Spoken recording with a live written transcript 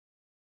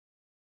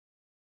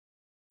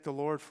The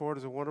Lord for it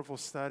is a wonderful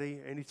study.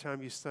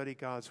 Anytime you study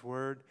God's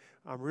Word,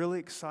 I'm really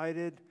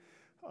excited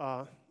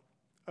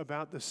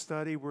about the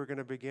study we're going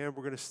to begin.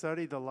 We're going to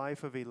study the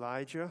life of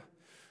Elijah,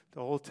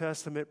 the Old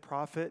Testament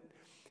prophet.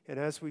 And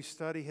as we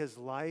study his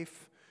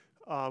life,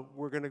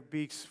 we're going to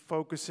be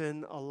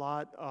focusing a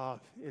lot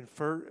in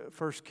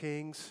 1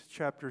 Kings,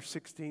 chapter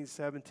 16,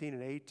 17,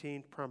 and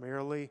 18,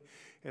 primarily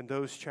in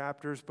those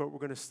chapters. But we're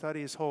going to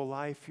study his whole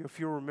life. If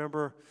you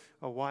remember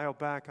a while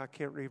back, I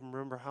can't even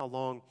remember how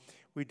long,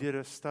 we did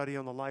a study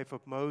on the life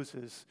of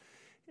Moses.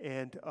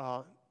 And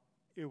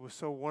it was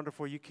so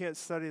wonderful. You can't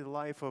study the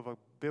life of a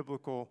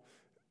biblical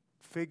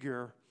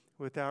figure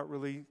without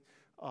really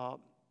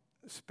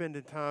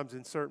spending times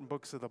in certain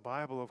books of the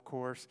Bible, of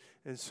course.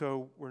 And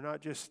so we're not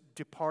just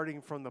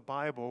departing from the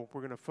Bible. We're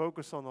going to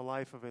focus on the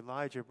life of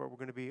Elijah, but we're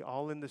going to be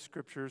all in the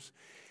Scriptures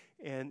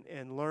and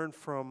learn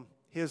from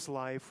his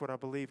life what I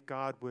believe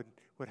God would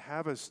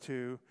have us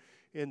to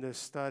in this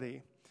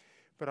study.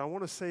 But I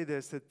want to say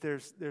this, that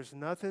there's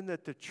nothing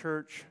that the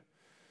church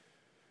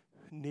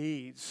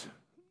needs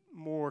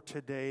more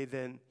today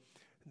than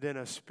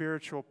a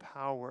spiritual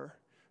power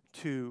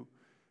to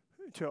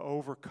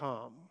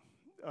overcome,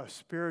 a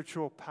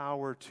spiritual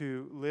power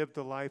to live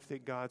the life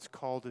that God's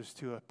called us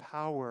to, a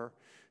power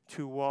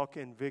to walk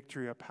in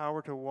victory, a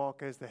power to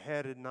walk as the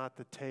head and not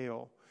the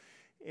tail.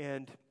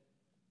 And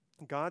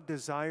God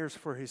desires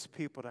for his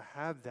people to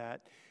have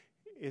that.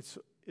 It's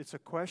a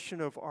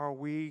question of, are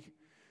we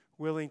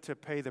willing to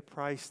pay the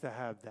price to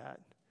have that?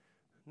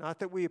 Not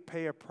that we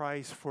pay a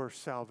price for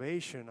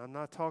salvation. I'm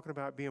not talking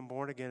about being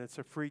born again. It's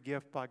a free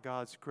gift by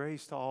God's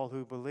grace to all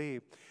who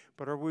believe.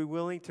 But are we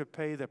willing to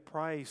pay the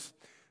price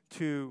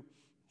to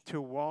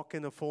walk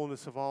in the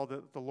fullness of all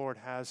that the Lord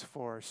has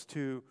for us,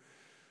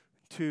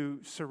 to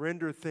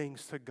surrender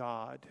things to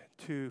God,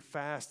 to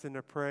fast and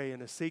to pray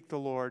and to seek the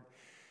Lord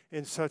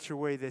in such a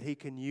way that he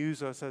can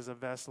use us as a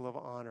vessel of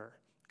honor?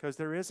 Because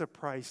there is a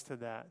price to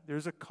that.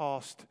 There's a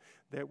cost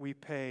that we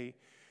pay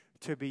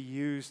to be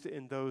used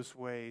in those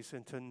ways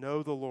and to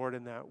know the Lord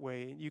in that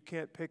way. You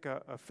can't pick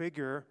a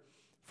figure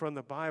from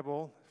the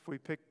Bible. If we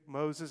pick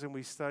Moses and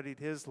we studied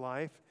his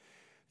life,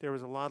 there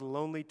was a lot of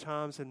lonely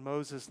times in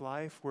Moses'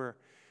 life where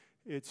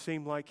it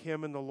seemed like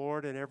him and the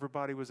Lord and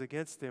everybody was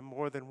against him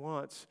more than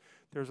once.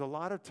 There's a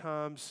lot of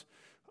times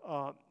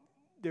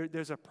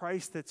there's a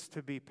price that's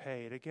to be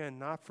paid. Again,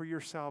 not for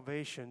your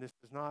salvation. This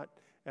is not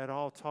at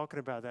all talking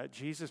about that.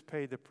 Jesus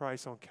paid the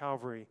price on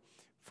Calvary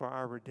for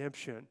our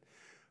redemption.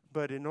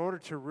 But in order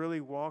to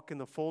really walk in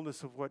the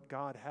fullness of what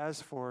God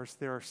has for us,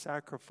 there are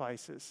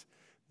sacrifices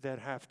that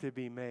have to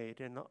be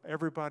made. And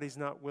everybody's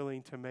not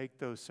willing to make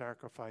those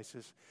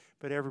sacrifices,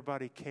 but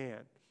everybody can.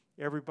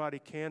 Everybody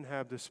can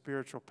have the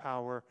spiritual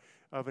power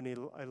of an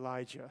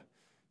Elijah.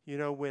 You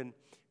know, when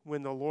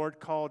the Lord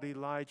called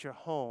Elijah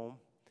home,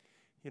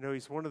 you know,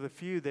 he's one of the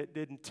few that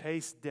didn't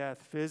taste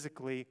death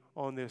physically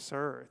on this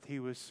earth. He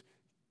was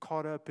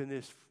caught up in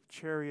this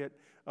chariot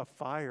of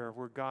fire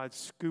where God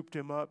scooped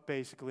him up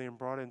basically and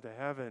brought him to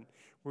heaven.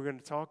 We're going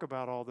to talk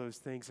about all those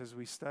things as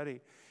we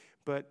study.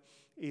 But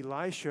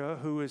Elisha,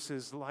 who is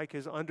his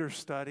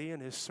understudy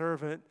and his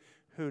servant,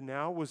 who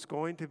now was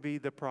going to be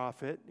the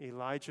prophet.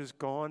 Elijah's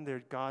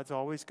gone. God's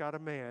always got a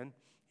man.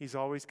 He's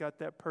always got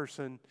that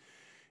person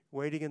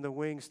waiting in the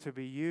wings to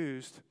be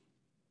used.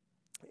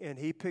 And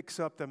he picks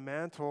up the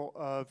mantle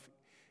of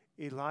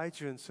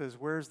Elijah and says,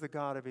 "Where's the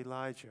God of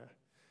Elijah?"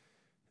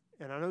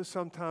 And I know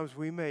sometimes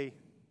we may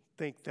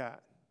think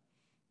that.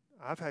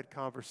 I've had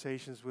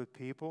conversations with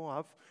people.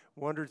 I've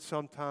wondered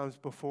sometimes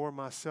before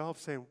myself,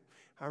 saying,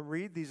 I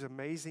read these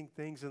amazing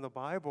things in the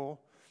Bible,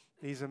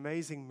 these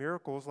amazing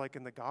miracles like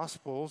in the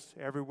Gospels,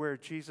 everywhere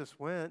Jesus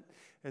went,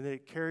 and they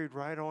carried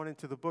right on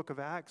into the book of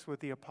Acts with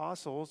the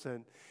apostles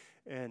and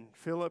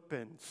Philip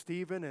and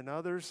Stephen and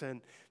others.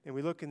 And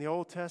we look in the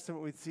Old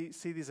Testament, we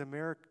see these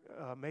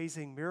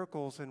amazing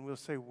miracles, and we'll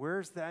say,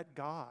 where's that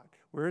God?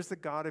 Where's the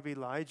God of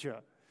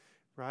Elijah?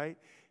 Right?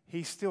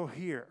 He's still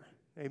here.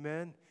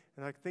 Amen?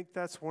 And I think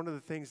that's one of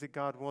the things that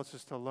God wants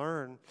us to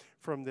learn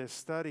from this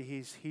study.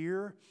 He's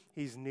here.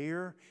 He's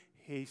near.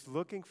 He's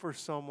looking for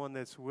someone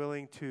that's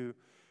willing to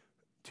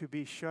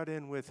be shut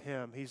in with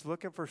him. He's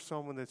looking for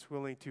someone that's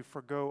willing to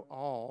forgo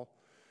all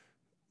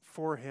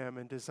for him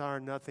and desire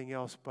nothing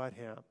else but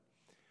him.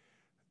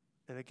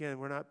 And again,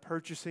 we're not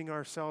purchasing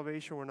our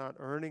salvation. We're not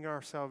earning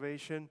our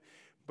salvation.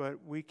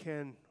 But we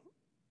can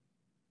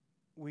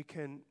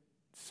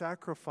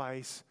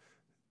sacrifice,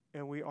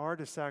 and we are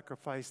to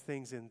sacrifice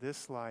things in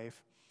this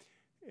life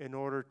in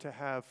order to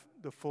have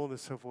the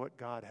fullness of what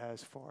God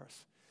has for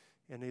us.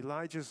 And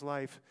Elijah's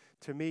life,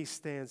 to me,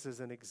 stands as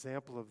an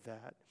example of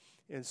that.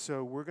 And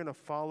so we're going to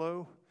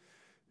follow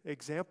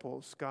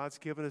examples. God's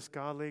given us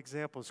godly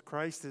examples.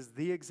 Christ is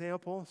the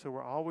example, so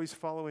we're always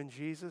following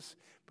Jesus,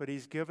 but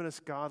he's given us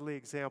godly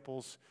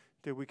examples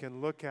that we can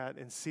look at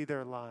and see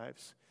their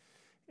lives.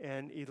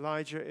 And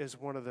Elijah is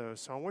one of those.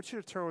 So I want you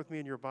to turn with me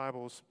in your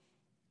Bibles,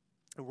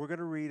 and we're going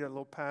to read a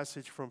little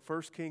passage from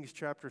 1 Kings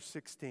chapter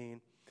 16.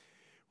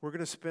 We're going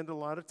to spend a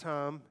lot of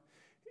time,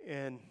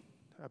 and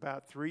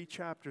about 3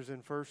 chapters in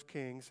 1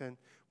 Kings, and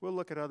we'll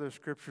look at other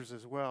scriptures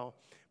as well.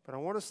 But I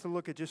want us to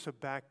look at just a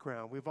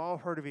background. We've all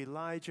heard of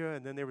Elijah,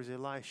 and then there was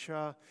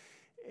Elisha,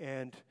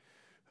 and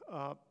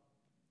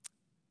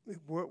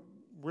what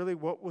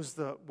was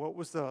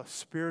the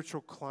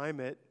spiritual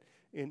climate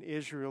in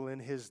Israel in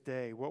his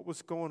day? What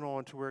was going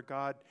on to where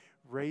God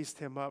raised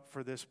him up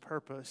for this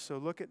purpose? So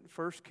look at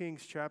 1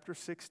 Kings chapter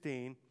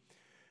 16,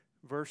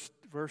 verse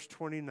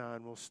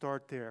 29. We'll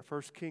start there.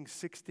 1 Kings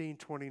 16,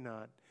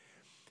 29.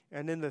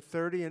 And in the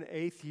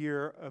 38th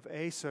year of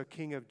Asa,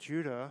 king of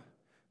Judah,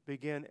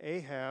 began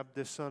Ahab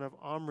the son of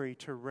Omri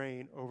to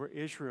reign over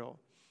Israel.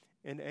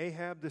 And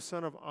Ahab the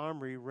son of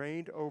Omri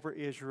reigned over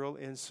Israel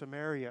in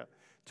Samaria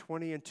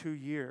 22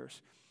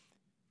 years.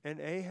 And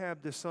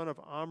Ahab the son of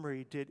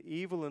Omri did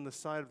evil in the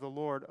sight of the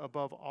Lord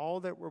above all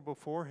that were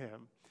before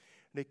him.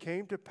 And it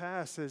came to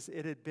pass, as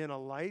it had been a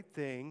light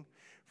thing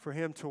for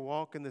him to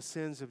walk in the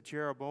sins of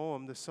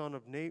Jeroboam the son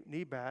of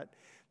Nebat,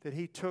 that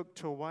he took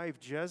to wife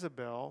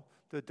Jezebel,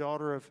 the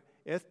daughter of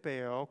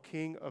Ethbaal,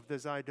 king of the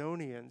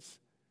Zidonians,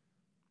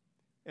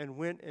 and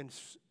went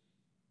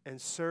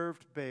and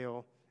served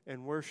Baal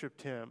and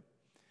worshipped him.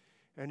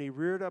 And he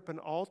reared up an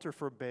altar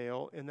for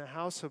Baal in the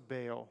house of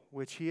Baal,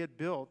 which he had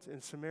built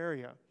in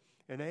Samaria.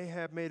 And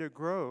Ahab made a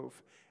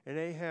grove. And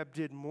Ahab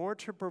did more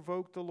to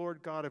provoke the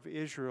Lord God of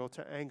Israel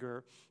to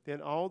anger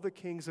than all the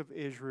kings of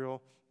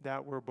Israel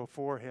that were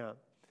before him.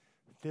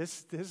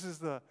 This is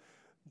the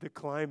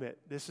climate.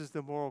 This is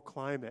the moral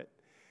climate.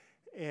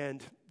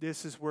 And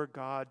this is where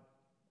God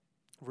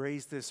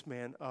raised this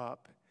man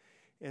up.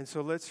 And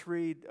so let's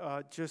read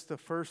just the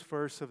first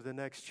verse of the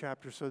next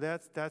chapter. So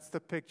that's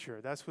the picture.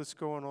 That's what's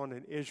going on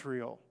in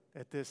Israel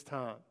at this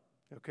time,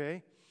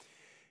 okay?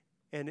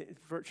 And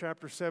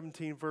chapter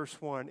 17,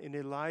 verse 1, And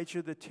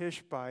Elijah the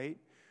Tishbite,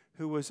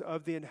 who was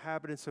of the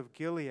inhabitants of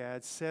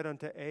Gilead, said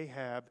unto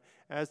Ahab,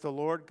 As the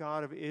Lord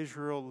God of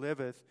Israel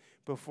liveth,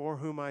 before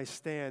whom I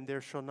stand,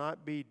 there shall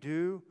not be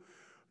dew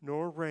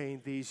nor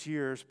rain these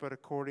years, but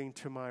according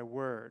to my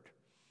word.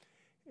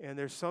 And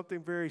there's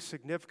something very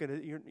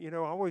significant. You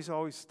know, I was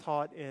always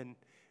taught in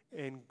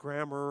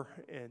grammar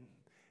and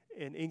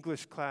in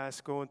English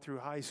class going through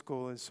high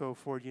school and so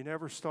forth, you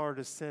never start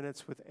a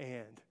sentence with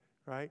and,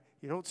 right?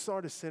 You don't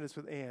start a sentence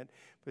with and.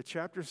 But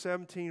chapter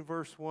 17,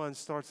 verse 1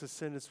 starts a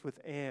sentence with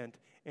and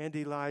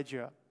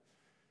Elijah.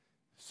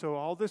 So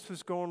all this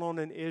was going on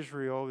in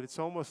Israel. It's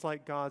almost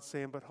like God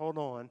saying, but hold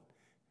on,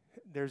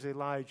 there's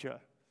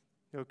Elijah,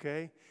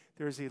 okay?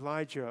 There's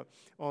Elijah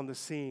on the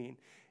scene.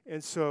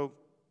 And so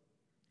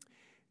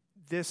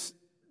this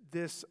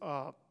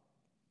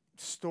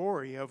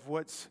story of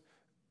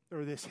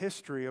this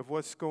history of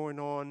what's going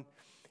on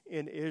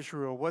in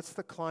Israel, what's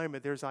the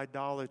climate? There's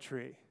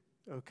idolatry,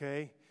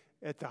 okay,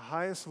 at the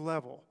highest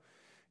level.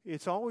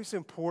 It's always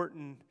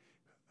important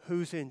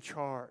who's in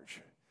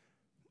charge.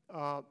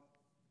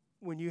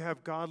 When you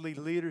have godly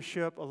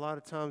leadership, a lot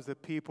of times the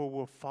people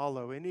will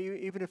follow. And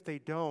even if they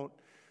don't,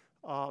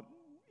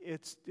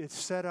 it's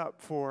set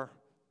up for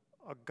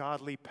a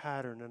godly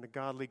pattern and a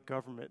godly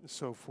government and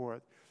so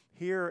forth.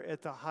 Here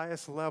at the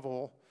highest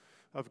level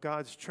of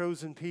God's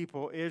chosen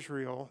people,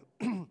 Israel,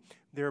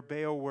 they're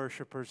Baal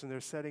worshipers, and they're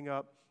setting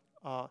up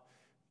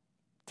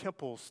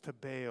temples to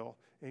Baal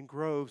and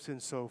groves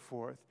and so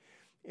forth.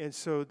 And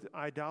so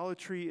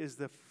idolatry is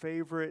the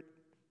favorite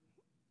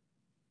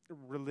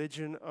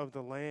religion of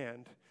the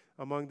land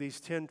among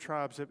these 10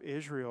 tribes of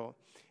Israel.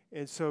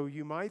 And so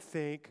you might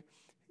think,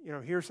 you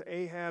know, here's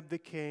Ahab the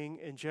king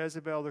and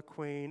Jezebel the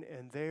queen,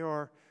 and they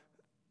are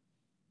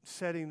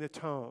setting the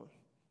tone.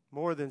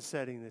 More than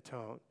setting the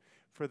tone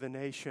for the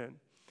nation.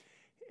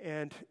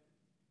 And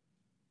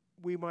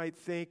we might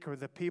think, or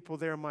the people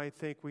there might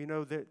think, we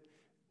know that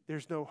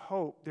there's no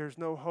hope. There's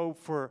no hope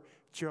for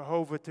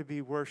Jehovah to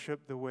be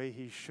worshiped the way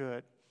he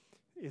should.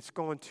 It's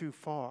gone too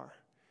far.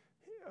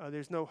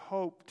 There's no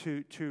hope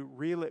to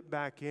reel it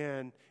back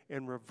in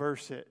and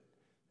reverse it,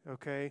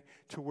 okay,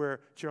 to where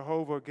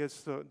Jehovah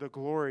gets the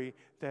glory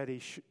that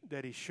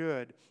he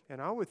should.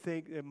 And I would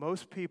think that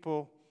most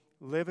people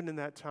living in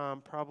that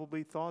time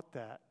probably thought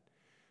that.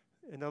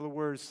 In other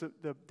words,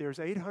 there's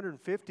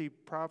 850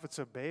 prophets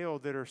of Baal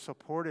that are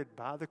supported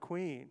by the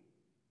queen.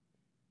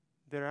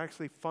 They're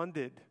actually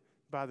funded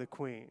by the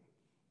queen.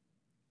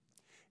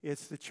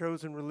 It's the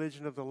chosen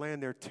religion of the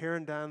land. They're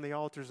tearing down the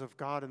altars of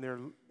God, and they're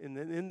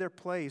in their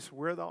place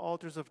where the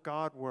altars of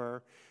God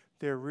were,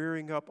 they're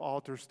rearing up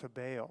altars to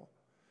Baal.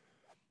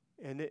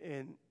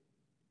 And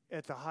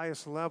at the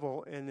highest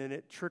level, and then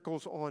it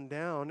trickles on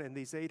down, and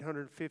these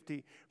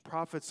 850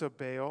 prophets of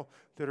Baal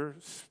that are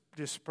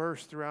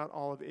dispersed throughout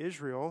all of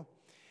Israel,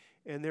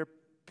 and they're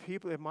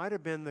people, it might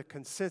have been the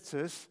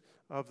consensus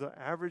of the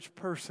average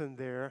person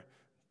there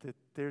that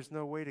there's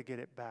no way to get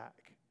it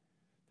back.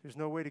 There's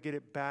no way to get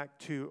it back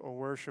to a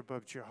worship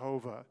of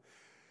Jehovah.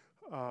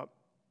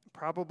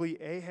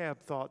 Probably Ahab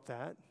thought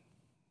that.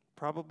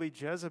 Probably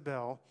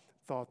Jezebel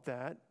thought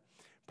that.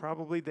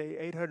 Probably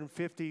the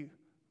 850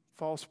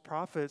 false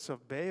prophets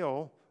of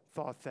Baal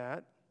thought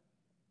that.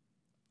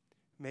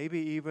 Maybe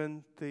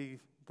even the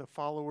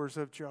followers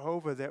of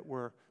Jehovah that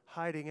were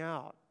hiding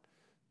out.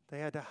 They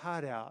had to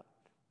hide out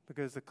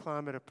because the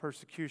climate of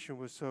persecution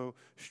was so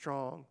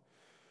strong.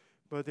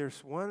 But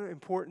there's one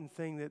important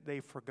thing that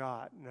they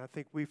forgot, and I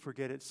think we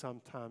forget it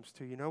sometimes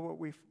too. You know what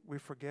we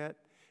forget?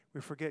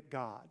 We forget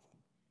God.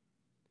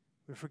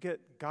 We forget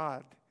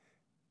God.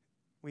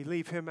 We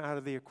leave him out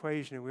of the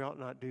equation, and we ought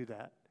not do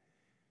that.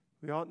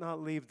 We ought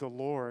not leave the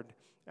Lord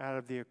out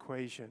of the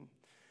equation.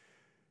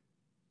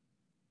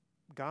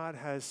 God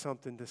has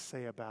something to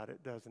say about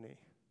it, doesn't he?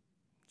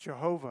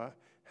 Jehovah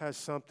has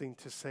something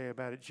to say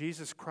about it.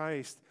 Jesus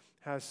Christ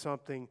has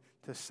something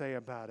to say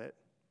about it.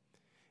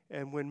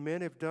 And when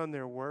men have done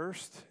their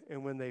worst,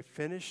 and when they've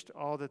finished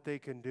all that they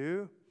can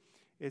do,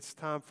 it's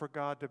time for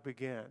God to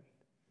begin.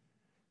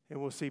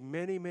 And we'll see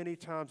many, many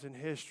times in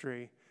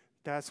history,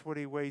 that's what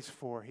he waits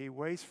for. He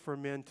waits for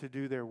men to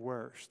do their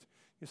worst.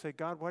 You say,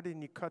 God, why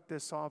didn't you cut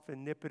this off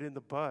and nip it in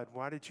the bud?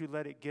 Why did you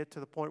let it get to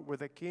the point where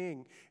the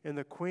king and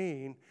the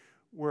queen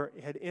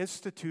had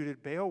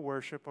instituted Baal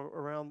worship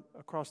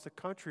across the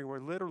country, were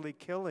literally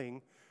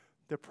killing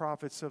the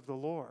prophets of the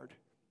Lord?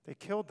 They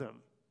killed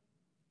them.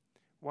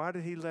 Why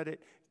did he let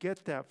it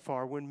get that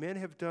far? When men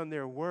have done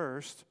their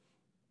worst,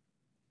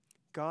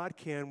 God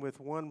can, with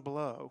one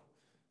blow,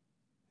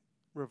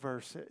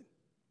 reverse it.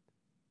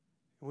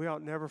 We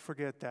ought never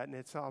forget that.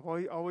 And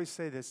I always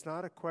say this, it's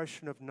not a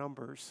question of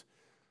numbers.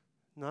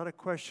 Not a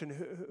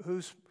question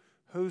who's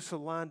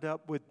lined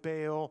up with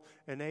Baal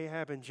and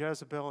Ahab and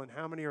Jezebel and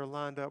how many are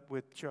lined up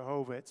with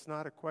Jehovah. It's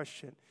not a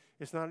question.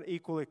 It's not an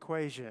equal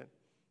equation.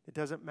 It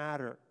doesn't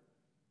matter.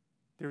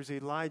 There's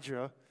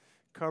Elijah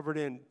covered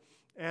in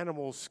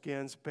animal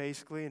skins,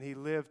 basically, and he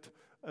lived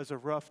as a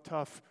rough,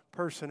 tough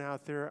person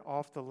out there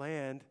off the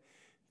land.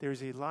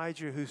 There's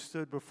Elijah who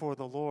stood before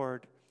the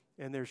Lord,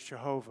 and there's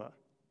Jehovah.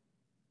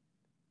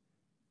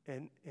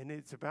 And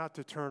it's about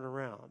to turn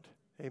around.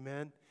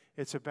 Amen?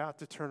 It's about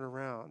to turn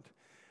around.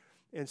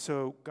 And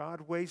so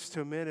God waits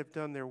till men have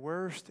done their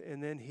worst,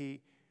 and then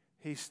he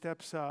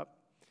steps up,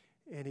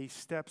 and he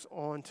steps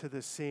onto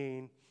the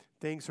scene.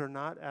 Things are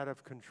not out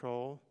of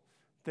control.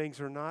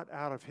 Things are not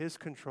out of his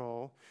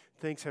control.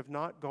 Things have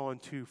not gone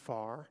too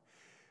far.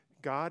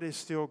 God is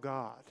still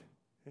God,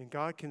 and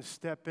God can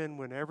step in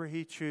whenever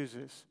he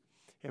chooses.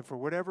 And for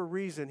whatever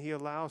reason he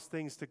allows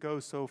things to go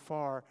so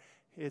far,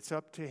 it's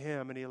up to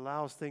him, and he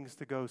allows things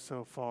to go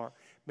so far,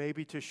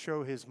 maybe to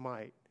show his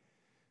might.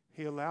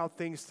 He allowed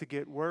things to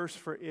get worse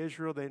for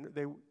Israel. They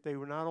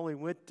not only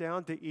went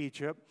down to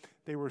Egypt,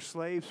 they were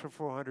slaves for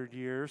 400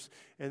 years,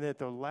 and at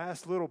the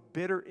last little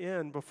bitter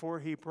end before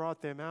he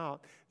brought them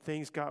out,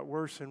 things got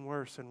worse and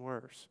worse and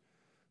worse.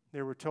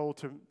 They were told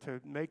to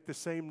make the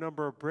same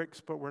number of bricks,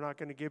 but we're not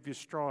going to give you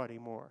straw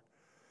anymore.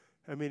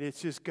 I mean,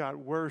 it's just got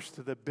worse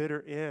to the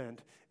bitter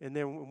end, and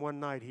then one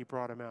night he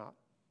brought them out.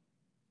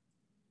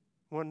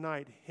 One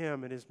night,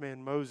 him and his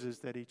man Moses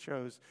that he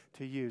chose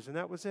to use, and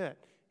that was it.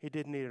 He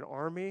didn't need an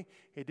army.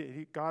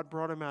 God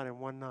brought him out in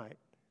one night,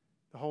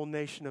 the whole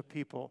nation of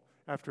people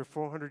after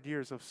 400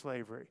 years of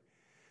slavery.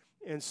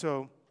 And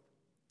so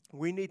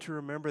we need to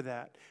remember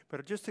that.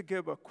 But just to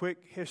give a quick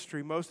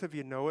history, most of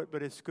you know it,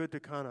 but it's good to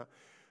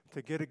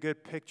to get a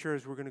good picture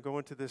as we're going to go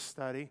into this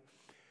study.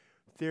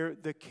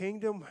 The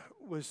kingdom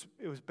was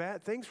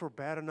bad. Things were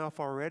bad enough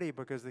already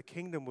because the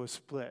kingdom was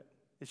split.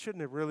 It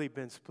shouldn't have really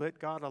been split.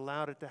 God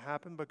allowed it to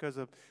happen because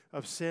of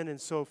sin and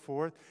so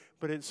forth.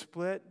 But it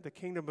split the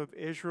kingdom of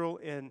Israel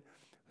in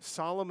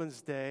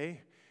Solomon's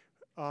day.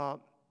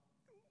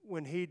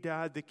 When he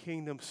died, the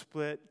kingdom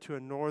split to a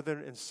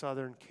northern and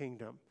southern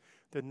kingdom.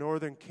 The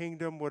northern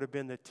kingdom would have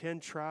been the 10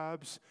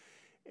 tribes,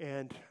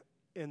 and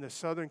in the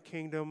southern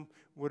kingdom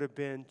would have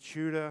been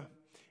Judah.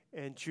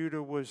 And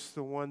Judah was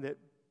the one that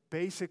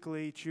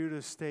basically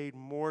Judah stayed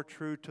more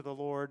true to the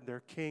Lord. Their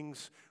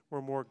kings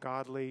were more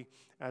godly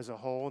as a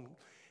whole.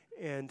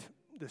 And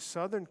the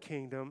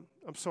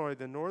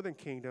northern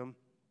kingdom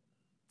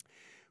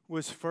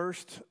was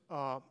first,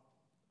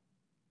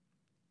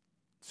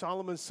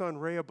 Solomon's son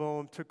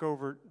Rehoboam took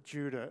over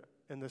Judah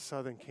in the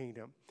southern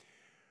kingdom.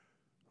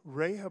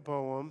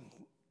 Jeroboam,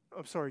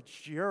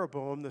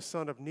 the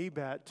son of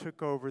Nebat,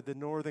 took over the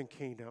northern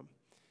kingdom.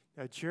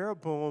 Now,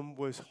 Jeroboam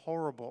was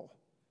horrible.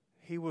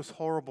 He was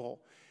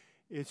horrible.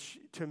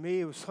 To me,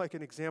 it was like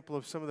an example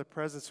of some of the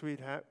presidents we've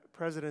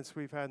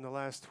had in the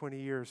last 20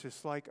 years.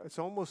 It's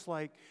almost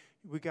like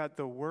we got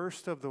the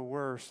worst of the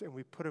worst, and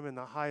we put them in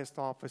the highest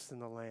office in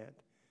the land.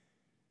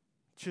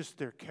 Just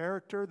their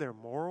character, their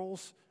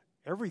morals,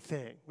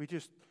 everything.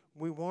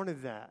 We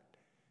wanted that.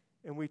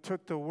 And we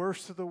took the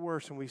worst of the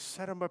worst, and we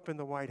set them up in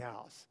the White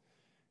House.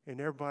 And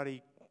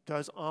everybody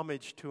does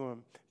homage to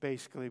them,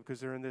 basically, because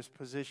they're in this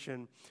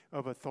position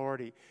of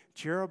authority.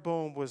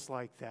 Jeroboam was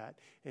like that.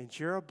 And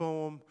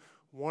Jeroboam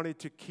wanted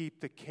to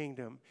keep the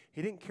kingdom.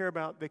 He didn't care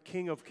about the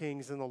King of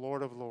Kings and the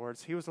Lord of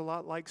Lords. He was a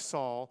lot like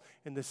Saul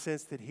in the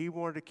sense that he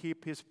wanted to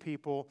keep his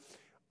people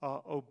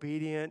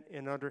obedient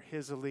and under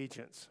his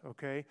allegiance,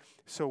 okay?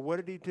 So what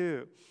did he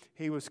do?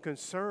 He was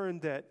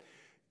concerned that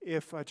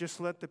if I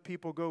just let the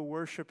people go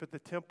worship at the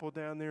temple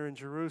down there in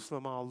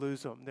Jerusalem, I'll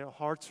lose them. Their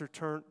hearts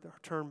are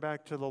turned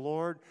back to the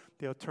Lord.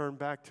 They'll turn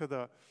back to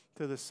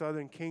the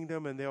southern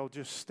kingdom, and they'll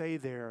just stay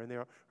there.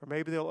 Or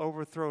maybe they'll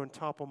overthrow and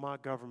topple my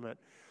government.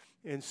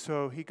 And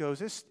so he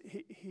goes,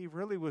 he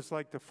really was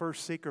like the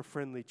first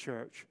seeker-friendly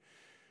church.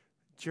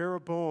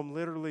 Jeroboam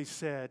literally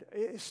said,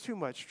 it's too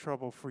much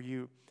trouble for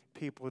you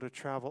people to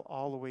travel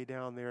all the way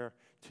down there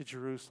to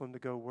Jerusalem to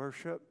go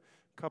worship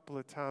a couple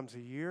of times a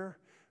year.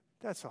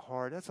 That's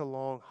a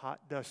long,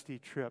 hot, dusty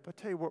trip. I'll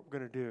tell you what we're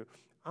going to do.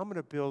 I'm going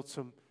to build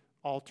some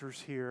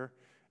altars here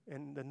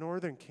in the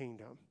northern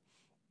kingdom.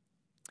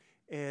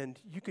 And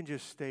you can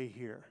just stay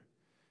here.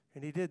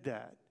 And he did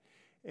that.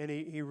 And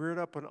he reared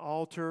up an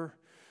altar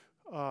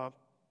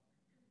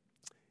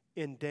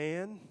in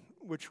Dan,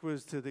 which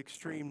was to the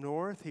extreme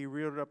north. He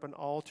reared up an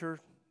altar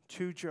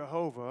to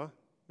Jehovah.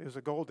 It was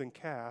a golden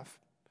calf,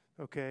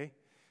 okay?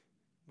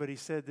 But he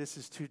said this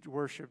is to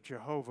worship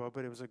Jehovah,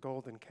 but it was a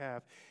golden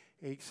calf.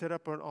 He set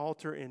up an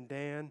altar in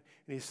Dan,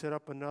 and he set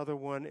up another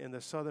one in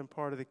the southern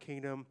part of the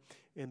kingdom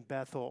in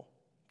Bethel,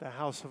 the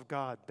house of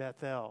God,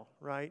 Bethel,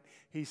 right?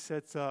 He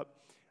sets up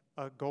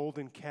a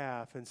golden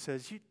calf and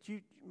says,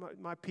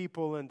 my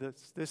people in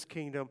this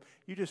kingdom,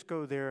 you just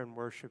go there and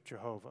worship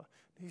Jehovah.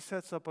 He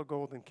sets up a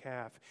golden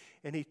calf,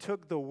 and he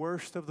took the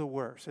worst of the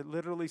worst. It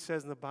literally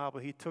says in the Bible,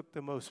 he took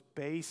the most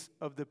base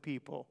of the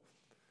people,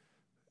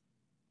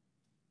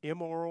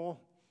 immoral,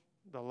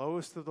 the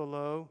lowest of the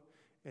low,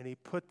 and he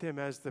put them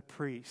as the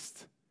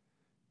priest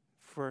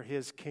for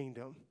his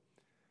kingdom.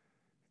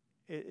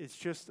 It's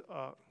just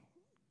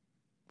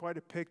quite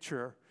a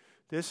picture.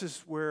 This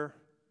is where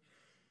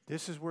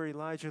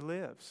Elijah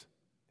lives.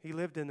 He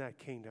lived in that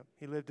kingdom.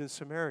 He lived in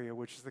Samaria,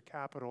 which is the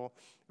capital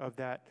of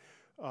that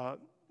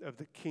of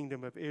the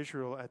kingdom of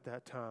Israel at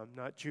that time,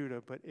 not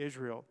Judah, but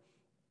Israel.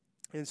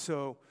 And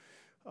so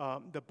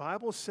the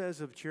Bible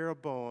says of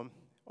Jeroboam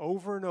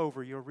over and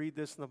over. You'll read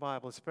this in the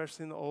Bible,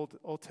 especially in the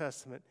Old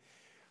Testament.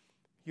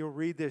 You'll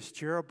read this,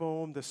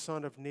 Jeroboam, the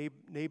son of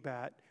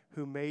Nebat,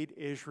 who made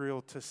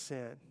Israel to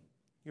sin.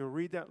 You'll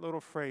read that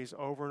little phrase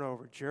over and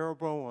over.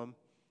 Jeroboam,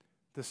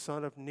 the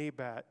son of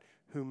Nebat,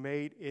 who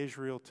made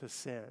Israel to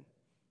sin.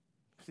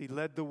 He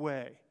led the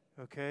way,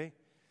 okay?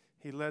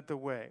 He led the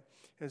way.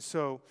 And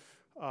so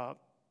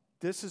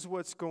this is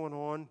what's going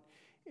on.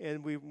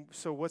 And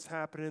so what's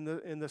happening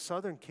in the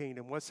southern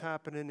kingdom? What's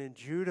happening in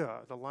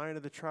Judah, the line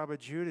of the tribe of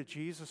Judah?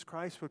 Jesus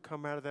Christ would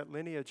come out of that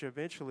lineage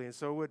eventually, and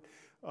so would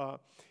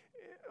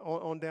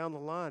on down the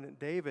line, and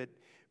David.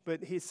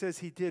 But he says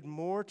he did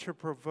more to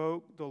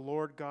provoke the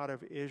Lord God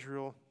of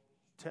Israel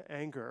to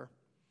anger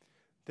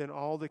than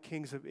all the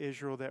kings of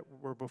Israel that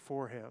were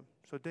before him.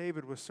 So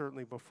David was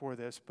certainly before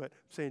this, but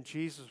I'm saying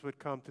Jesus would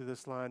come through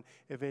this line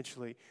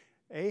eventually.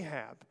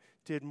 Ahab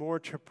did more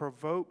to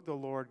provoke the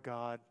Lord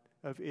God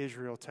of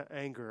Israel to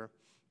anger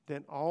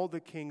than all the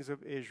kings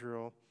of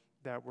Israel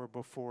that were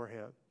before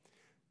him.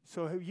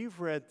 So you've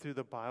read through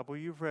the Bible,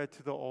 you've read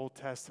through the Old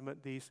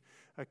Testament, these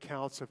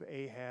accounts of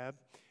Ahab,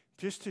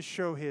 just to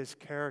show his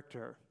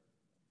character.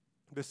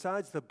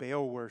 Besides the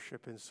Baal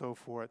worship and so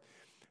forth,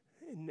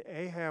 and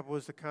Ahab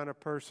was the kind of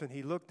person,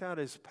 he looked out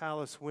his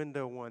palace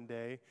window one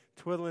day,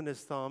 twiddling his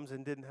thumbs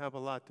and didn't have a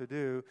lot to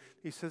do.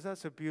 He says,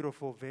 that's a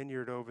beautiful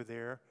vineyard over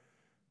there.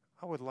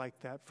 I would like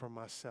that for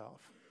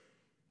myself.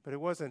 But it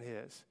wasn't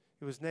his.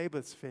 It was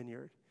Naboth's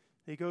vineyard.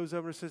 He goes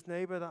over and says,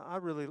 Naboth, I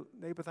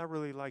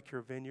really like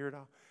your vineyard.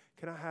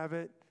 Can I have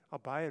it? I'll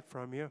buy it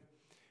from you.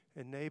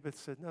 And Naboth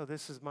said, no,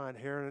 this is my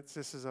inheritance.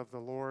 This is of the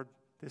Lord.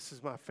 This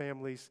is my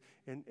family's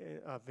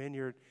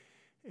vineyard.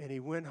 And he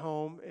went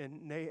home,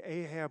 and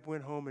Ahab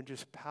went home and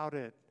just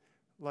pouted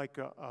like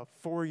a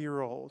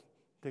 4-year-old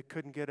that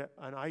couldn't get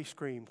an ice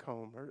cream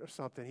cone or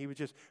something. He would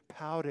just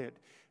pouted.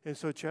 And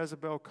so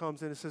Jezebel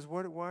comes in and says,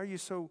 why are you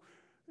so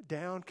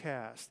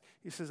downcast?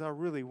 He says, I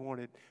really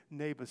wanted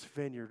Naboth's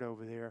vineyard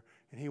over there,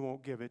 and he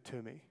won't give it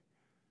to me.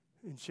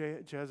 And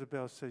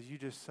Jezebel says, you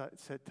just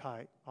sit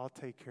tight. I'll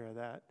take care of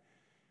that.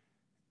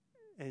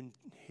 And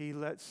he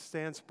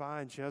stands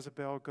by, and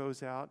Jezebel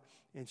goes out,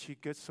 and she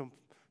gets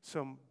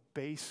some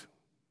base,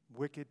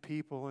 wicked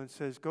people and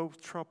says, go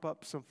trump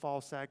up some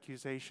false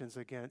accusations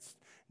against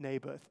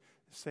Naboth.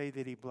 Say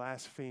that he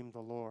blasphemed the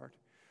Lord.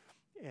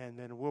 And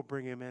then we'll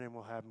bring him in and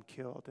we'll have him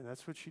killed. And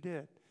that's what she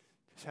did.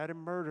 Just had him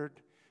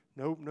murdered.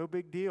 No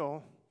big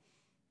deal.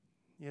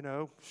 You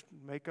know,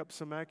 make up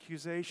some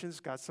accusations,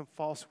 got some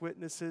false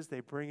witnesses. They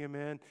bring him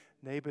in.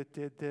 Naboth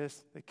did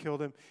this. They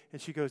killed him. And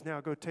she goes,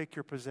 now go take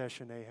your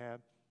possession,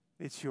 Ahab.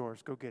 It's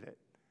yours. Go get it.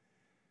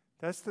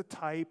 That's the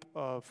type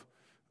of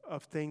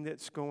thing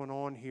that's going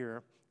on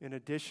here in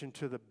addition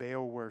to the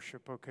Baal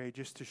worship, okay,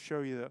 just to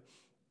show you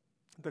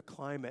the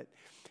climate.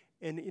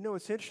 And, you know,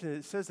 it's interesting.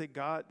 It says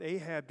that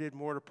Ahab did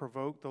more to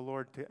provoke the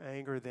Lord to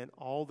anger than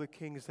all the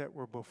kings that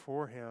were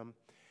before him.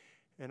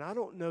 And I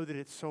don't know that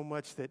it's so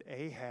much that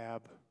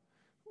Ahab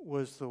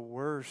was the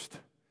worst,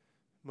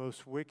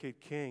 most wicked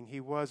king.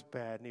 He was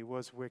bad and he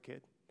was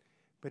wicked,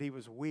 but he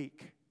was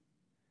weak.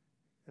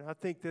 And I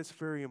think that's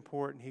very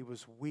important. He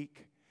was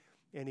weak,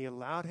 and he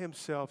allowed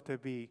himself to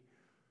be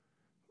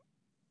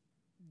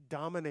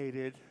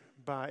dominated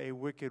by a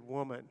wicked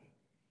woman.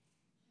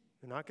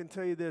 And I can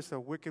tell you this, a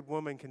wicked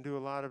woman can do a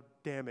lot of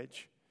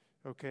damage,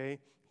 okay?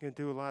 Can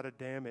do a lot of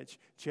damage.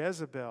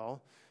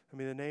 Jezebel, I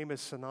mean, the name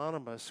is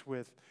synonymous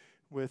with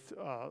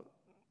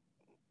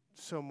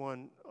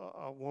someone,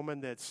 a woman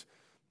that's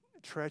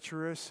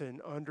treacherous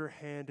and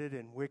underhanded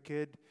and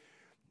wicked.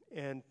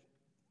 And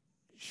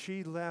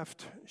she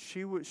left,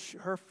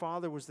 her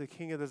father was the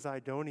king of the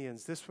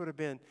Zidonians. This would have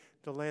been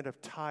the land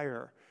of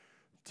Tyre,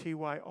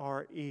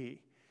 Tyre.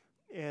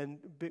 And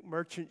big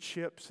merchant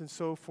ships and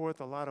so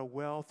forth, a lot of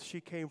wealth. She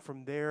came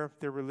from there.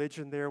 Their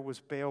religion there was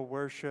Baal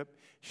worship.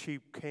 She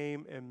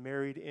came and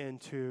married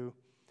into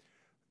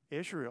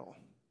Israel.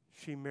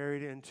 She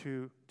married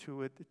into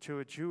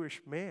a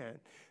Jewish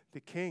man, the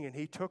king, and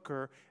he took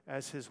her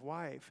as his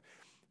wife.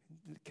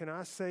 Can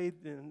I say,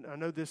 and I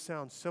know this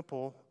sounds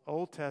simple,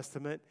 Old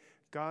Testament,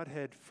 God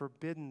had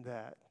forbidden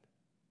that.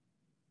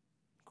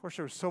 Of course,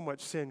 there was so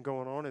much sin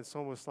going on, it's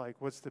almost like,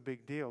 what's the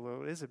big deal?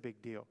 Well, it is a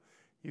big deal.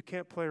 You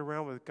can't play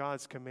around with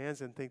God's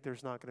commands and think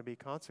there's not going to be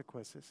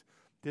consequences.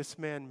 This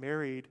man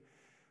married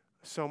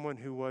someone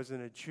who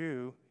wasn't a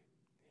Jew.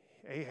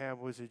 Ahab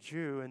was a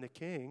Jew and the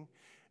king.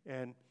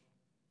 And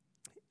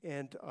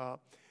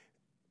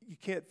you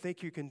can't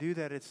think you can do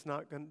that. There's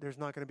not going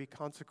to be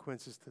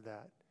consequences to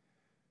that.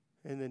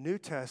 In the New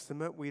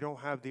Testament, we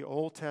don't have the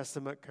Old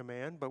Testament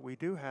command, but we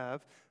do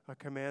have a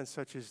command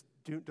such as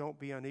don't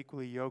be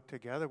unequally yoked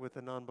together with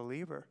a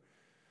non-believer.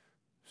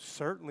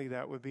 Certainly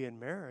that would be in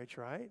marriage,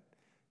 right?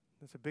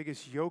 That's the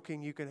biggest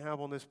yoking you can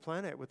have on this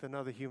planet with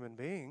another human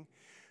being,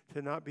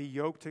 to not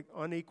be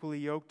unequally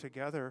yoked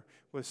together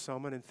with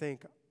someone and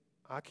think,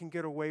 I can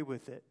get away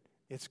with it.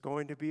 It's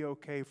going to be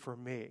okay for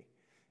me.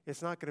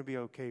 It's not going to be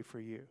okay for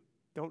you.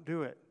 Don't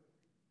do it.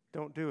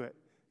 Don't do it.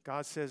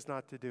 God says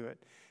not to do it.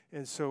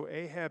 And so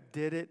Ahab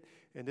did it,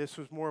 and this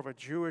was more of a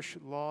Jewish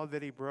law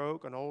that he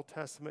broke, an Old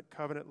Testament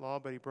covenant law,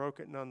 but he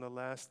broke it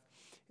nonetheless.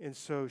 And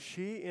so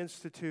she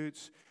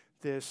institutes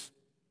this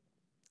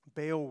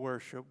Baal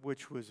worship,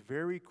 which was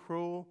very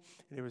cruel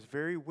and it was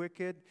very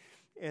wicked.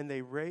 And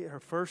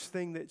her first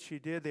thing that she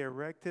did, they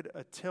erected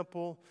a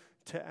temple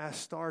to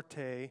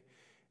Astarte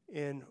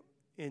in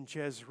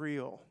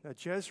Jezreel. Now,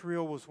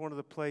 Jezreel was one of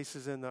the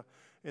places in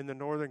the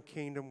northern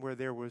kingdom where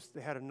they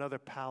had another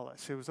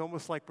palace. It was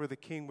almost like where the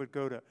king would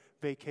go to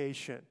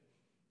vacation.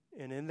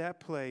 And in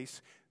that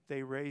place,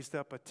 they raised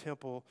up a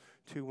temple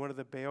to one of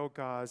the Baal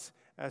gods,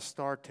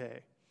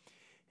 Astarte.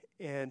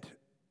 And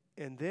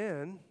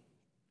then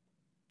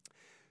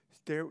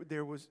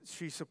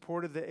she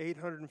supported the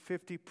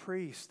 850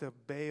 priests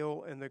of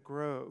Baal and the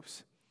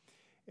groves.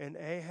 And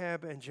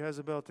Ahab and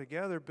Jezebel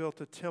together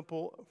built a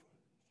temple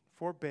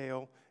for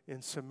Baal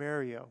in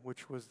Samaria,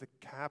 which was the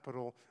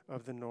capital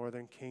of the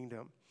northern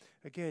kingdom.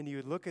 Again,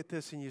 you look at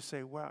this and you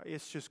say, wow,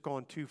 it's just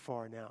gone too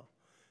far now.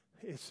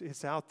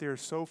 It's out there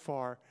so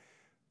far.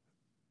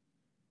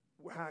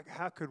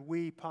 How could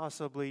we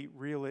possibly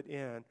reel it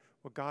in?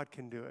 Well, God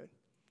can do it.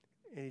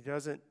 And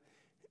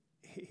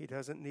He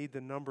doesn't need the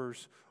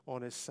numbers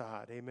on his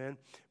side, amen.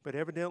 But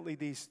evidently,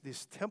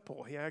 this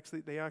temple,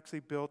 they actually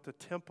built a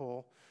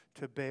temple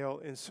to Baal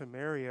in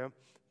Samaria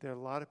that a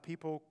lot of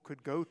people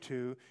could go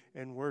to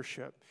and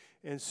worship.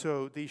 And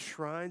so these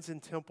shrines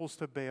and temples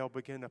to Baal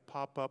began to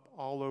pop up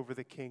all over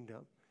the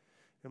kingdom.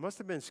 It must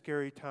have been a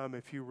scary time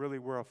if you really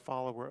were a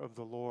follower of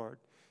the Lord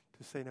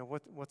to say, now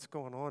what's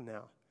going on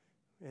now?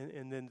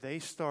 And then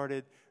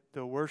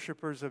the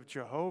worshipers of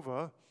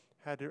Jehovah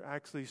had to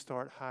actually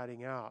start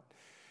hiding out.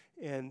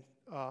 And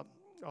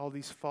all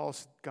these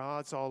false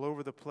gods all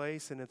over the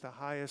place and at the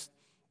highest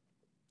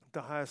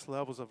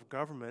levels of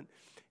government.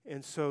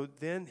 And so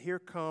then here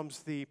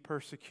comes the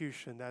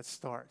persecution that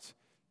starts.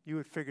 You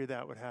would figure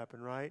that would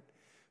happen, right?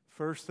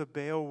 First the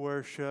Baal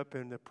worship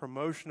and the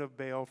promotion of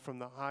Baal from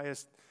the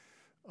highest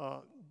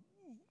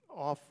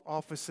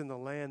office in the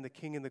land, the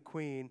king and the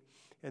queen,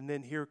 and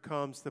then here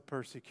comes the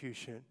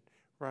persecution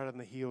right on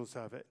the heels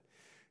of it.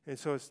 And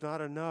so it's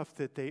not enough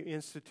that they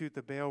institute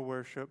the Baal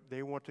worship.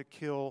 They want to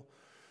kill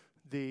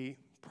the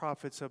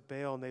prophets of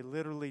Baal, and they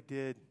literally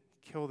did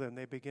kill them.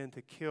 They began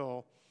to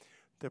kill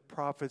the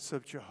prophets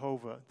of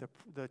Jehovah,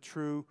 the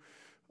true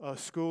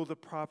school of the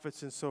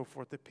prophets and so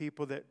forth, the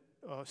people that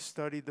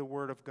studied the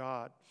Word of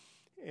God.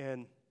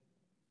 And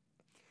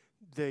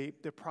the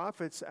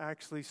prophets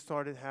actually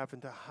started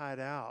having to hide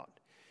out,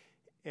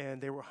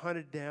 and they were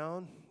hunted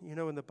down. You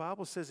know, and the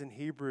Bible says in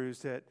Hebrews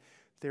that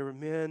there were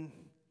men,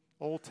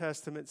 Old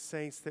Testament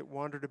saints, that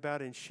wandered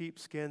about in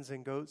sheepskins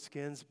and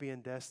goatskins being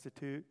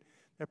destitute.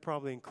 That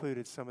probably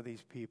included some of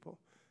these people.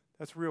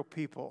 That's real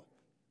people.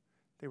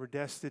 They were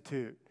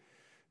destitute,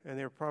 and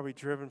they were probably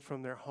driven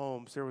from their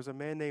homes. There was a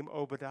man named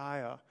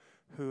Obadiah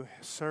who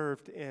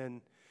served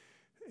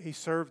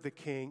the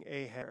king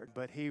Ahab,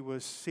 but he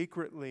was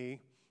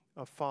secretly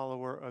a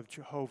follower of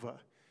Jehovah.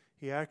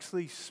 He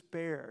actually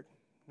spared.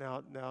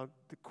 Now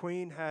the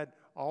queen had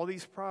all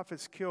these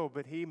prophets killed,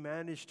 but he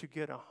managed to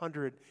get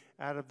 100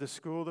 out of the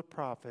school of the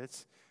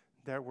prophets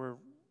that were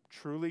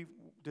truly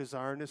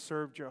desiring to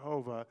serve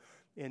Jehovah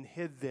and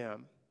hid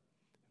them,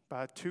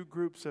 by 2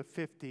 groups of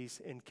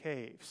 50s in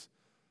caves.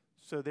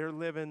 So they're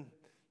living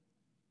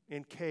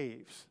in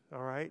caves,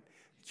 all right?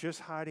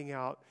 Just hiding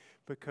out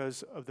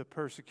because of the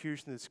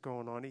persecution that's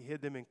going on. He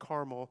hid them in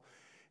Carmel,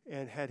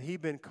 and had he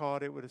been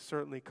caught, it would have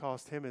certainly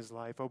cost him his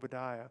life,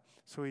 Obadiah.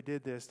 So he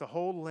did this. The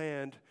whole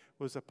land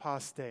was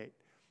apostate.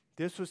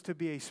 This was to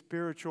be a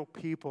spiritual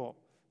people.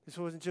 This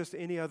wasn't just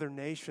any other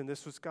nation.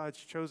 This was God's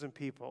chosen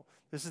people.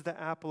 This is the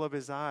apple of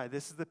his eye.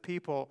 This is the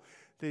people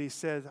that he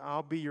says,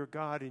 I'll be your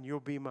God and you'll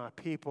be my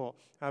people.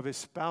 I've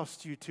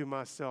espoused you to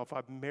myself.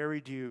 I've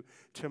married you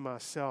to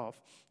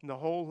myself. And the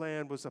whole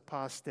land was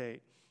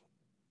apostate.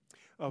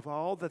 Of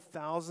all the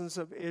thousands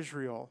of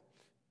Israel,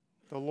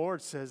 the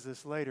Lord says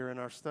this later in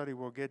our study,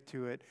 we'll get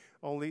to it,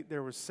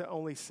 there was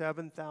only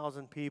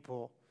 7,000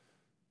 people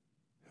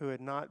who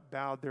had not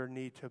bowed their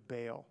knee to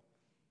Baal.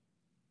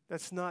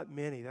 That's not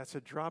many. That's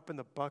a drop in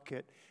the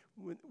bucket.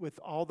 With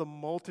all the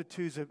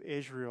multitudes of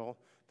Israel,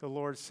 the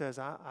Lord says,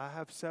 I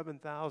have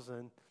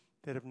 7,000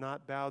 that have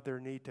not bowed their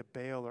knee to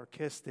Baal or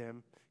kissed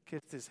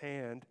his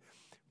hand.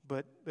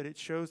 But it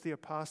shows the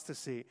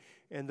apostasy.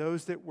 And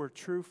those that were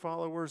true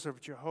followers of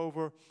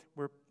Jehovah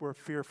were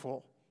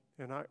fearful,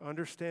 and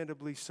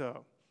understandably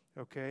so,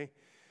 okay?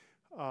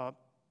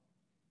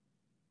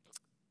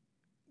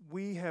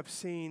 We have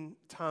seen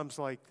times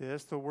like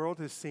this. The world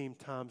has seen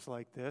times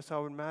like this. I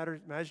would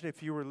imagine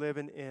if you were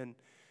living in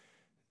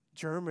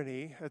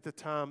Germany at the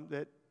time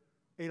that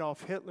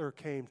Adolf Hitler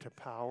came to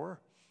power,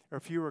 or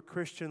if you were a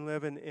Christian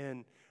living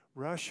in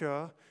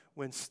Russia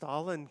when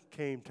Stalin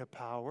came to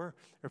power,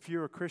 or if you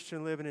were a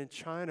Christian living in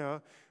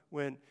China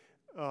when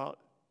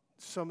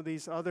some of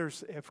these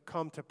others have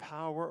come to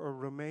power, or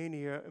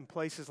Romania and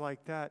places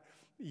like that,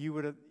 you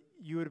would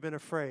have been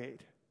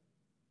afraid.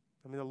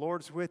 I mean, the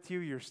Lord's with you.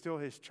 You're still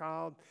his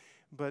child,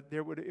 but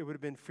it would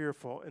have been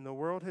fearful. And the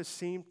world has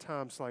seen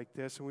times like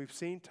this, and we've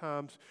seen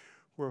times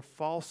where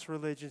false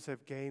religions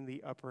have gained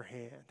the upper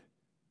hand,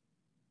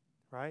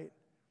 right?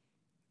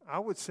 I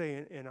would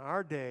say in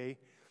our day,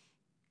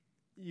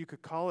 you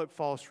could call it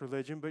false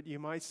religion, but you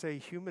might say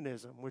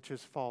humanism, which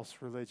is false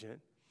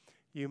religion.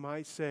 You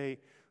might say,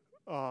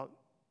 well,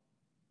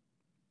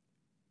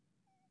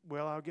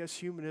 I guess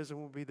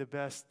humanism will be the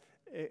best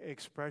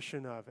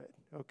expression of it,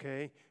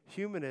 okay?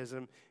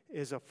 Humanism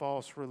is a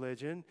false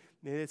religion,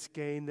 and it's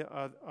gained the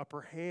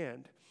upper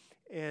hand.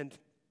 And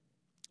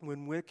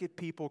when wicked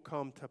people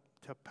come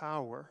to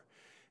power,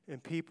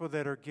 and people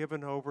that are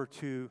given over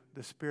to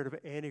the spirit of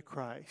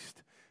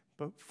Antichrist,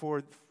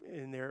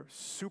 and they're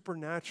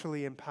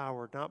supernaturally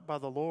empowered, not by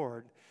the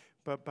Lord,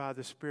 but by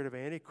the spirit of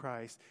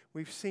Antichrist,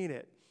 we've seen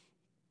it.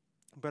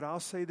 But I'll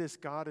say this,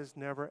 God is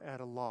never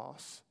at a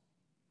loss.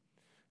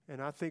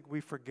 And I think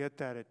we forget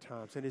that at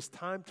times. And his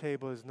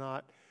timetable is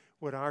not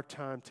what our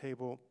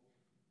timetable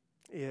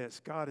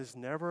is. God is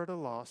never at a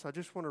loss. I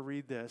just want to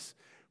read this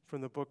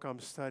from the book I'm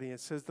studying. It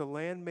says, the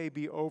land may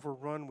be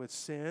overrun with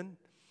sin.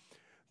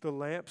 The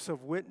lamps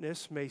of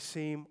witness may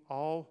seem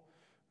all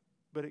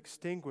but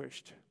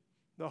extinguished.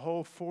 The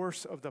whole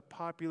force of the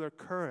popular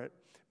current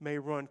may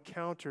run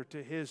counter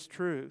to his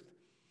truth.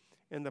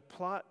 And the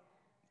plot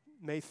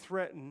may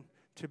threaten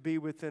to be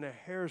within a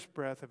hair's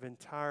breadth of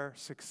entire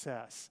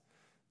success.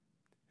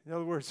 In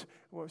other words,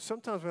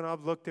 sometimes when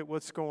I've looked at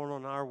what's going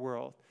on in our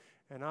world,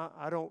 and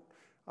I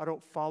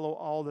don't follow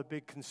all the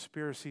big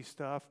conspiracy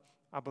stuff,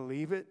 I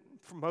believe it,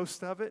 for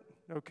most of it,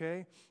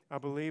 okay? I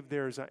believe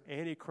there's an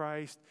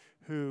Antichrist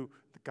who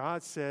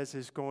God says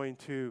is going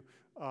to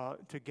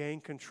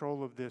gain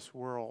control of this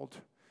world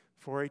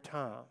for a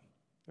time,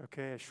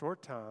 okay, a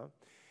short time.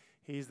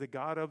 He's the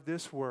God of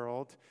this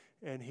world,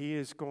 and he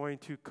is going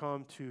to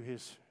come to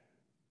his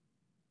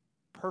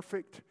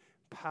perfect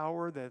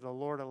power that the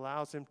Lord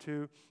allows him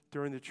to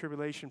during the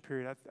tribulation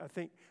period. I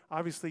think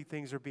obviously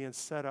things are being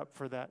set up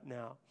for that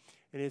now.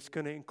 And it's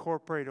going to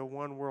incorporate a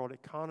one-world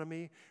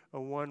economy,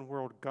 a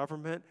one-world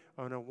government,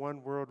 and a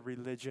one-world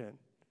religion.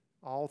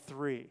 All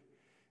three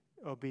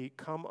will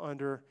come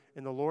under,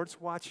 and the Lord's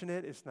watching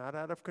it. It's not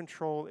out of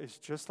control. It's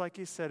just like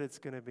he said it's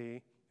going to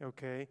be,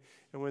 okay?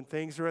 And when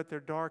things are at their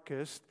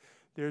darkest,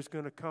 there's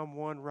going to come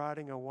one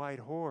riding a white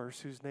horse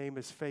whose name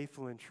is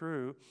Faithful and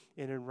True,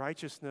 and in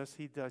righteousness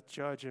he doth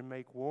judge and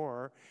make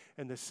war,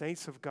 and the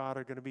saints of God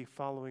are going to be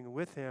following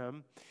with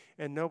him,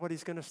 and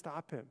nobody's going to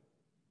stop him.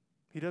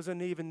 He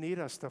doesn't even need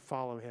us to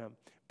follow him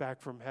back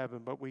from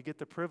heaven, but we get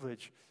the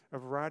privilege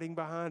of riding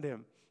behind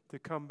him to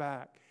come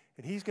back,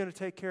 and he's going to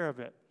take care of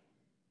it.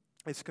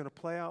 It's going to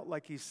play out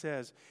like he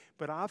says.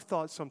 But I've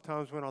thought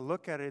sometimes when I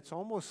look at it, it's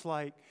almost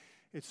like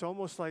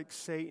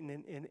Satan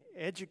in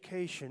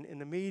education, in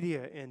the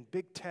media, in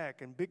big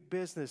tech, and big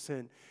business,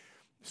 and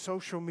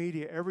social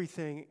media,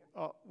 everything.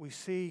 We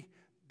see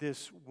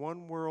this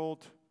one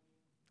world.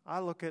 I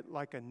look at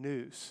like a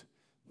noose.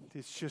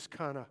 It's just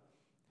kind of,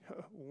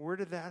 where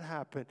did that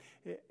happen?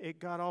 It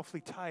got awfully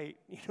tight,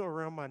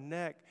 around my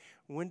neck.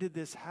 When did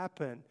this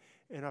happen?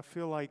 And I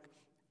feel like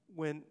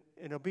and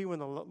it'll be when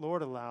the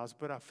Lord allows,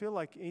 but I feel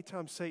like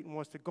anytime Satan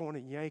wants to go in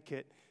and yank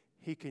it,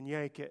 he can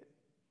yank it.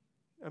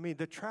 I mean,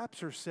 the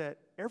traps are set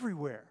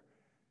everywhere.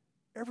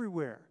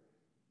 Everywhere.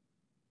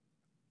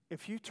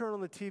 if you turn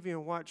on the TV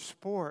and watch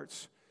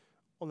sports,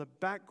 on the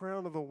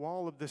background of the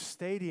wall of the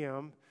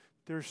stadium,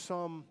 there's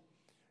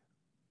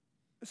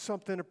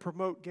something to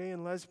promote gay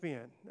and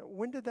lesbian.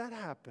 When did that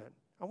happen?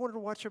 I wanted to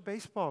watch a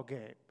baseball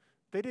game.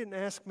 They didn't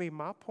ask me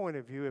my point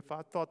of view if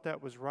I thought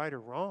that was right or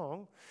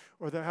wrong,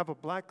 or they have a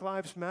Black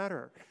Lives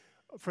Matter.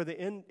 For the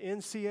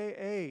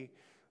NCAA,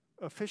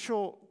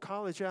 official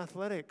college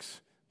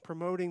athletics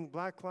promoting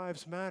Black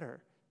Lives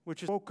Matter,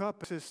 which is woke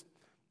up as this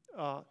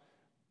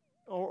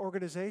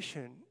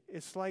organization.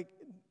 It's like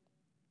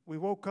we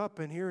woke up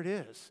and here it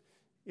is.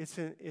 It's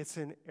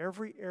in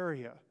every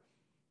area.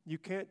 You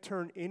can't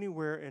turn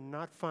anywhere and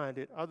not find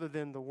it other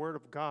than the Word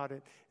of God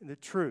and the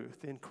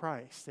truth in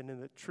Christ and in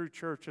the true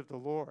church of the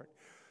Lord.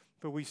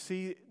 But we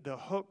see the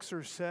hooks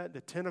are set,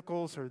 the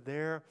tentacles are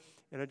there,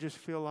 and I just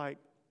feel like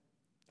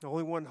the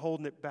only one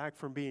holding it back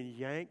from being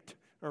yanked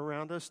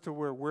around us to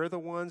where we're the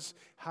ones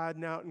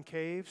hiding out in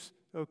caves,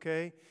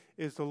 okay,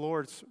 is the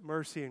Lord's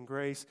mercy and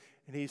grace,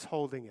 and He's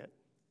holding it.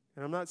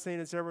 And I'm not saying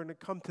it's ever going to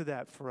come to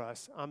that for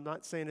us. I'm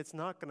not saying it's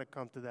not going to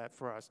come to that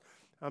for us.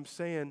 I'm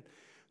saying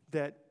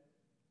that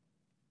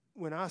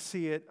when I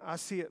see it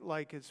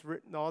like it's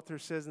written, the author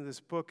says in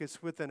this book,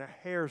 it's within a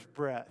hair's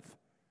breadth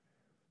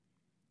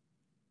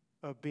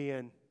of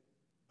being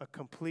a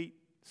complete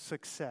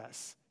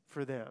success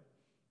for them.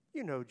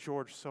 You know,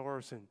 George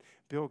Soros and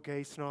Bill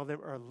Gates and all them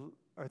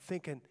are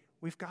thinking,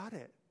 we've got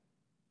it.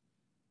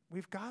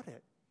 We've got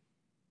it.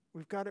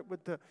 We've got it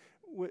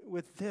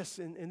with this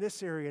in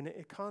this area, in the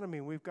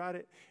economy. We've got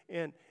it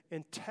in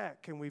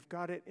tech, and we've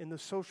got it in the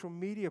social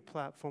media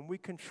platform. We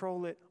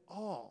control it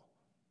all.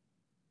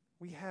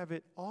 We have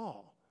it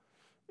all.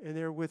 And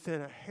they're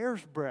within a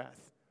hair's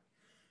breadth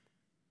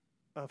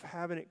of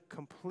having it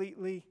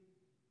completely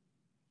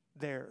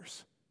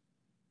theirs.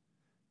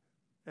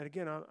 And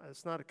again,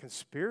 it's not a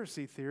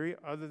conspiracy theory,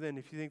 other than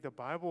if you think the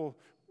Bible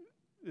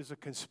is a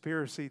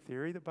conspiracy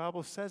theory, the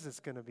Bible says it's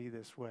going to be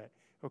this way,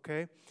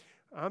 okay?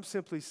 I'm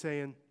simply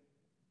saying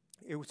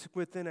it was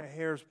within a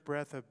hair's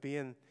breadth of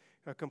being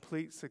a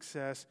complete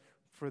success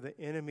for the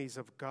enemies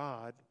of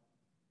God,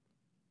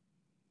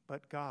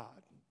 but God.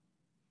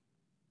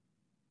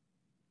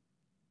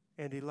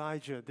 And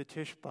Elijah, the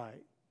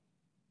Tishbite.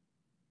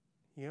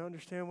 You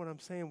understand what I'm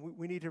saying?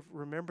 We need to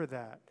remember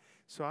that.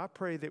 So I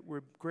pray that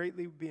we're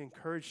greatly be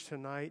encouraged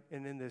tonight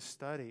and in this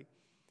study.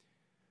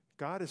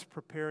 God is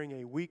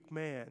preparing a weak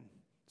man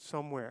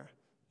somewhere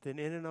that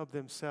in and of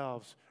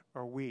themselves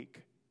are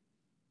weak,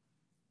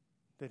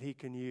 that He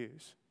can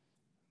use.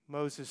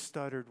 Moses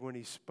stuttered when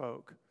he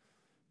spoke.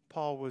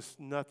 Paul was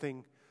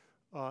nothing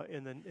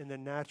in the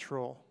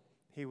natural.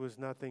 He was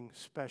nothing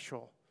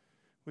special.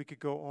 We could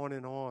go on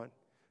and on.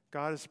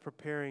 God is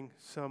preparing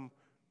some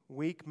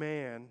weak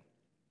man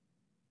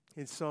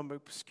in some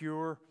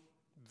obscure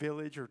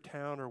village or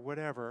town or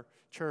whatever,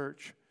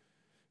 church,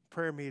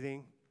 prayer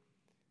meeting.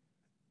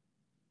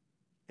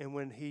 And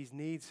when He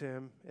needs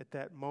him at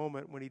that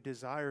moment, when He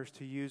desires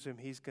to use him,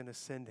 He's going to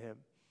send him.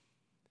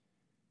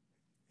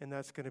 And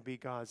that's going to be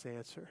God's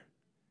answer.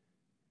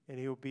 And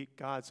He will be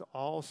God's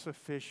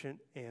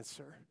all-sufficient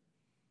answer.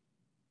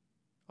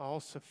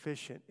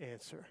 All-sufficient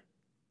answer.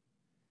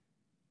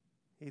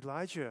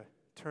 Elijah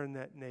turned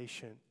that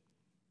nation.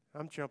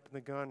 I'm jumping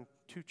the gun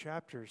 2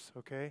 chapters,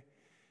 okay?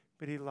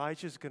 But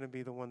Elijah's going to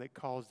be the one that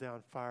calls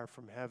down fire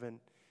from heaven,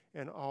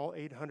 and all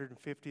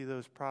 850 of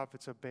those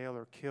prophets of Baal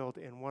are killed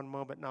in one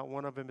moment. Not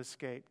one of them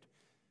escaped.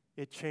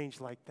 It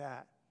changed like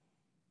that.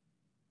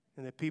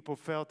 And the people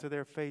fell to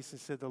their face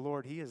and said, the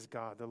Lord, He is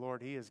God. The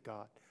Lord, He is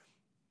God.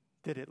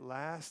 Did it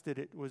last?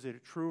 Was it a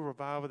true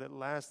revival that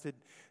lasted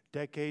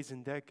decades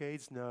and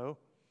decades? No.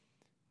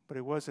 But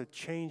it was a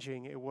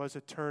changing, it was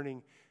a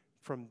turning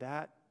from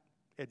that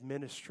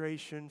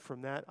administration,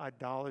 from that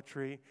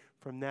idolatry,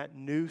 from that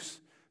noose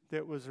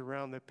that was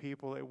around the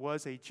people. It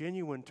was a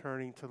genuine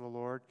turning to the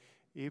Lord,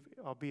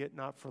 albeit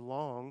not for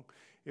long.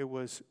 It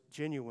was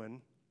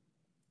genuine.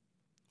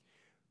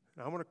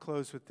 And I want to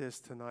close with this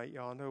tonight.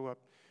 Y'all know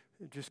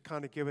just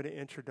kind of give it an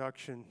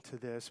introduction to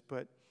this,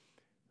 but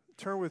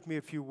turn with me,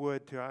 if you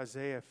would, to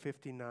Isaiah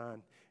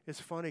 59. It's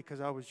funny because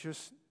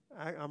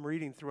I'm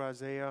reading through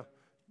Isaiah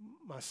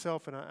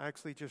myself, and I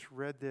actually just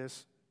read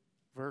this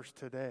verse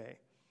today.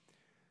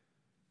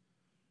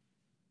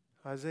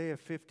 Isaiah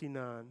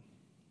 59.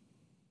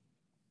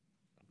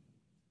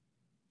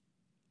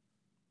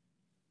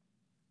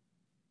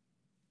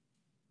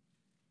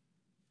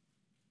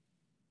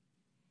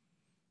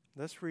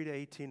 Let's read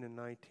 18 and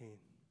 19.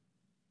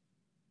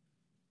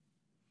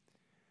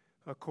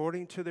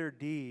 According to their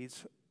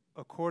deeds,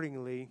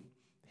 accordingly,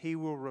 He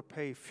will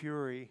repay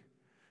fury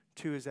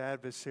to His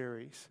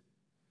adversaries,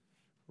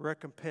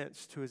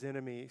 recompense to His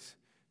enemies.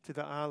 To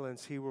the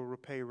islands He will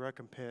repay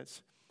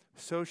recompense.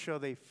 So shall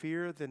they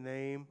fear the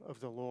name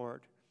of the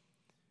Lord.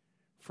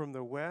 From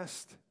the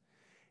west,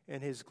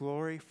 and His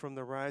glory from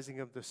the rising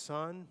of the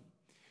sun,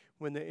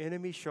 when the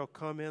enemy shall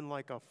come in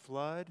like a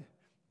flood,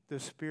 the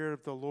Spirit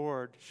of the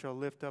Lord shall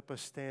lift up a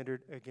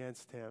standard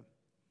against him.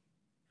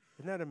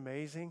 Isn't that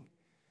amazing?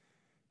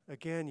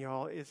 Again,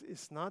 y'all,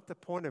 it's not the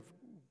point of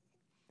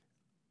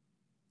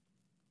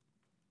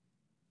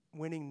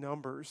winning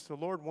numbers. The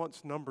Lord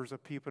wants numbers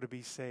of people to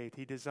be saved.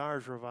 He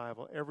desires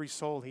revival. Every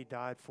soul he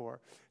died for,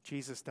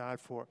 Jesus died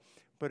for.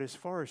 But as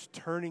far as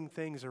turning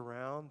things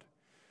around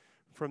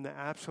from the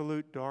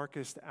absolute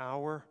darkest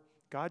hour,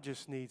 God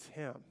just needs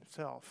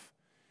himself.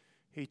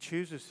 He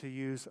chooses to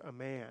use a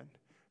man.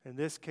 In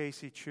this case,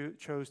 he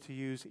chose to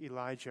use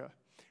Elijah.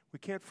 We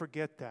can't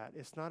forget that.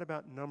 It's not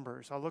about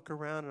numbers. I look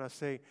around and I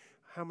say,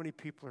 how many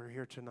people are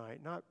here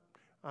tonight?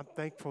 I'm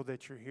thankful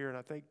that you're here, and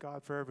I thank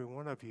God for every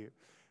one of you.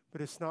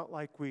 But it's not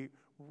like we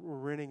were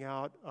renting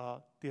out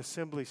the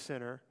assembly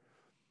center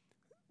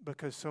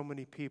because so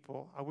many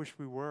people. I wish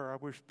we were. I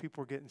wish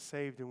people were getting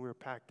saved and we were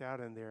packed out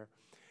in there.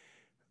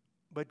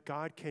 But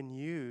God can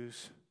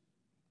use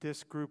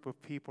this group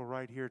of people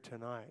right here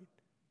tonight.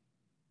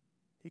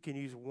 He can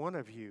use one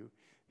of you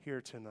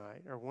here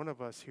tonight, or one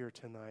of us here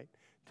tonight,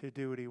 to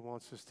do what he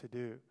wants us to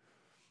do.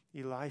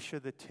 Elisha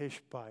the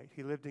Tishbite,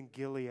 he lived in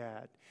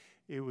Gilead.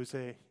 It was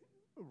a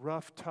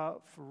rough,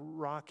 tough,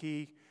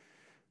 rocky,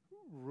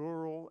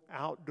 rural,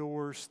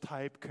 outdoors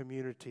type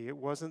community. It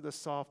wasn't the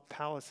soft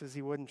palaces.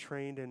 He wasn't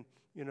trained in,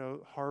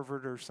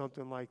 Harvard or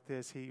something like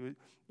this.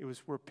 It was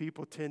where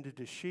people tended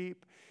to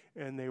sheep,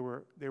 and they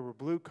were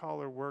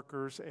blue-collar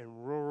workers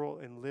and rural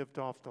and lived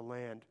off the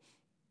land.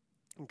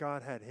 And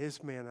God had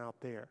his man out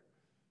there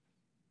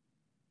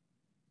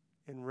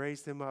and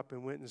raised him up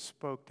and went and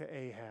spoke to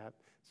Ahab,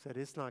 said,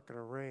 it's not going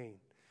to rain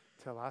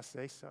till I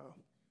say so.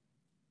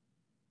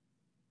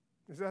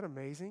 Is that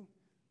amazing?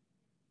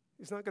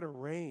 It's not going to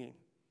rain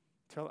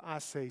till I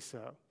say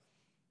so,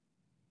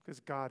 because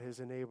God has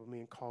enabled me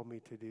and called me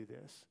to do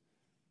this.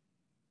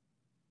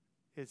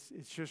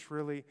 It's just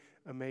really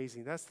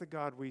amazing. That's the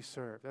God we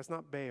serve. That's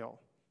not Baal.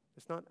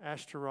 It's not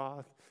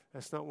Ashtaroth.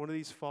 That's not one of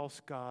these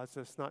false gods.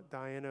 That's not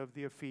Diana of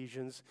the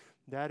Ephesians.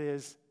 That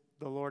is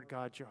the Lord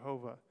God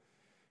Jehovah.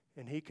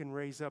 And he can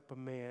raise up a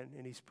man,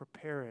 and he's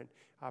preparing.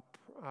 I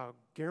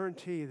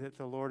guarantee that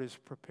the Lord is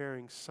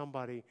preparing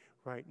somebody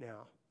right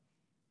now.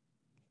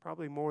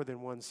 Probably more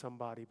than one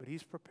somebody, but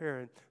he's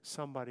preparing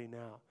somebody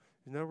now.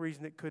 There's no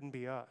reason it couldn't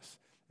be us.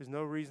 There's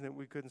no reason that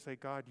we couldn't say,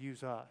 God,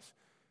 use us.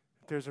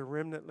 If there's a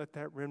remnant, let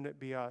that remnant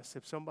be us.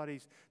 If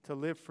somebody's to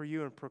live for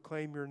you and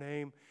proclaim your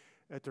name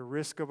at the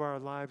risk of our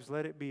lives,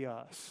 let it be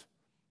us.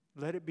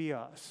 Let it be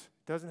us.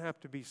 It doesn't have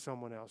to be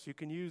someone else. You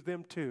can use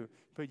them too,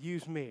 but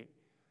use me.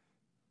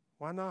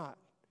 Why not?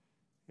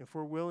 If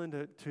we're willing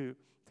to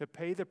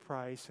pay the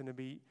price and to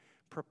be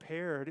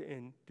prepared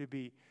and to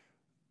be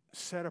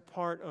set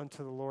apart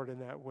unto the Lord in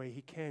that way,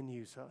 he can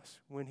use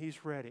us when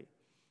he's ready.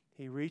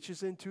 He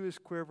reaches into his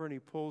quiver and he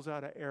pulls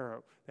out an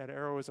arrow. That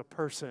arrow is a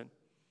person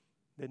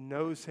that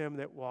knows him,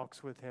 that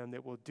walks with him,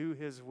 that will do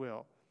his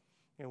will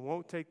and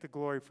won't take the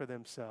glory for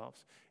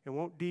themselves and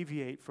won't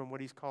deviate from what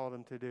he's called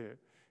them to do.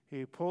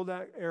 He pulled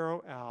that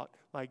arrow out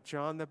like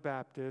John the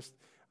Baptist.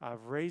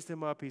 I've raised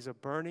him up. He's a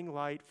burning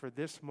light for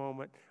this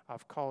moment.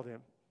 I've called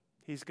him.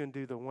 He's going to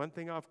do the one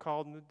thing I've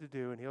called him to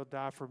do, and he'll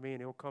die for me,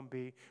 and he'll come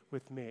be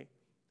with me.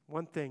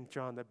 One thing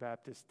John the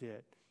Baptist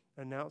did,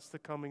 announce the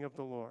coming of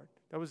the Lord.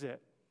 That was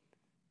it.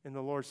 And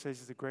the Lord says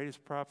he's the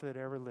greatest prophet that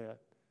ever lived.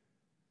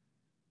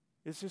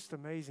 It's just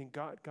amazing.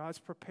 God's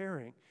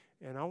preparing.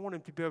 And I want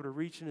him to be able to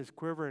reach in his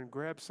quiver and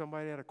grab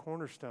somebody at a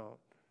cornerstone.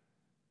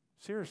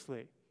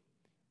 Seriously.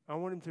 I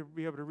want him to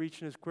be able to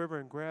reach in his quiver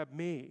and grab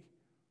me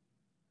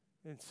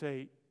and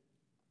say,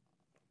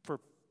 for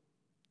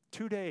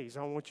 2 days,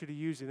 I want you to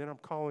use it, then I'm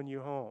calling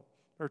you home.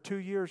 Or 2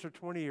 years or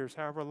 20 years,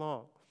 however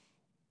long,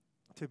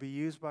 to be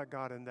used by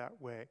God in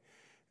that way.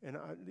 And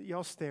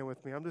y'all stand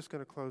with me. I'm just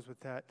going to close with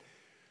that.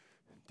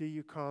 Do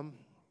you come?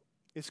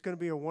 It's going to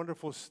be a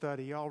wonderful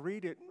study. Y'all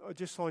read it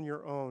just on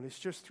your own. It's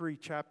just 3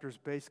 chapters,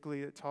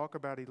 basically, that talk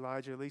about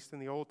Elijah, at least in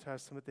the Old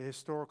Testament, the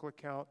historical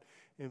account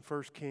in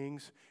 1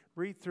 Kings.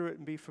 Read through it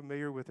and be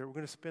familiar with it. We're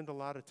going to spend a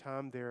lot of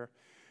time there.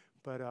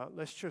 But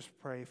let's just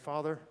pray.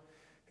 Father,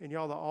 and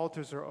y'all, the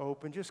altars are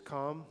open. Just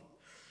come.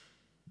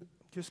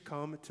 Just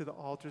come to the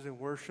altars and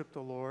worship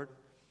the Lord.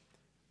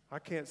 I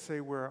can't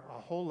say we're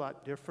a whole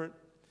lot different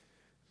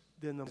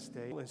than the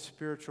state and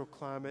spiritual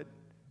climate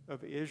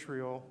of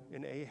Israel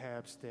in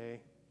Ahab's day,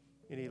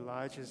 in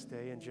Elijah's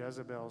day, in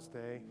Jezebel's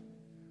day.